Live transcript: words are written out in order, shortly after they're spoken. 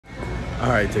All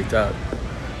right, TikTok.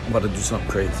 I'm about to do something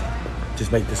crazy.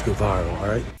 Just make this go viral, all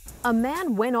right? A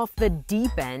man went off the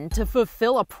deep end to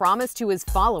fulfill a promise to his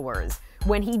followers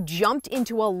when he jumped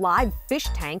into a live fish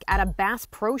tank at a Bass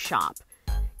Pro Shop.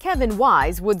 Kevin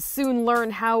Wise would soon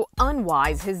learn how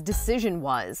unwise his decision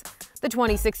was. The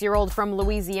 26-year-old from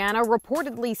Louisiana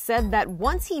reportedly said that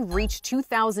once he reached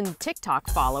 2,000 TikTok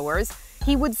followers,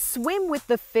 he would swim with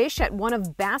the fish at one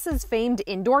of Bass's famed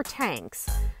indoor tanks.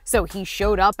 So he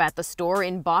showed up at the store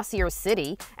in Bossier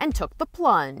City and took the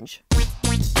plunge.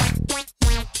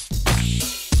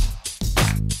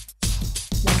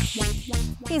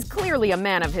 He's clearly a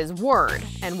man of his word,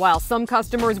 and while some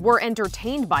customers were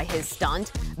entertained by his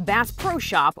stunt, Bass Pro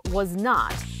Shop was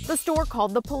not. The store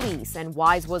called the police, and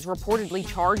Wise was reportedly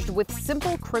charged with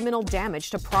simple criminal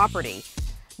damage to property.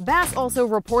 Bass also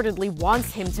reportedly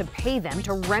wants him to pay them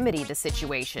to remedy the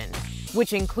situation,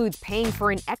 which includes paying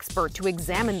for an expert to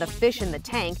examine the fish in the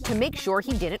tank to make sure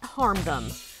he didn't harm them.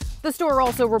 The store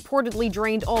also reportedly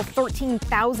drained all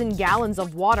 13,000 gallons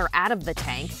of water out of the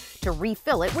tank to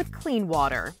refill it with clean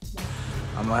water.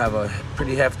 I'm gonna have a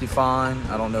pretty hefty fine.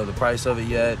 I don't know the price of it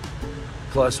yet,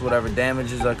 plus whatever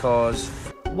damages I caused.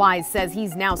 Wise says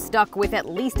he's now stuck with at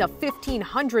least a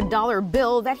 $1,500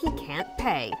 bill that he can't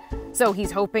pay. So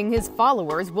he's hoping his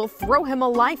followers will throw him a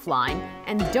lifeline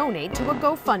and donate to a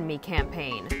GoFundMe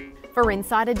campaign. For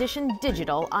Inside Edition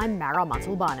Digital, I'm Mara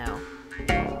Montalbano.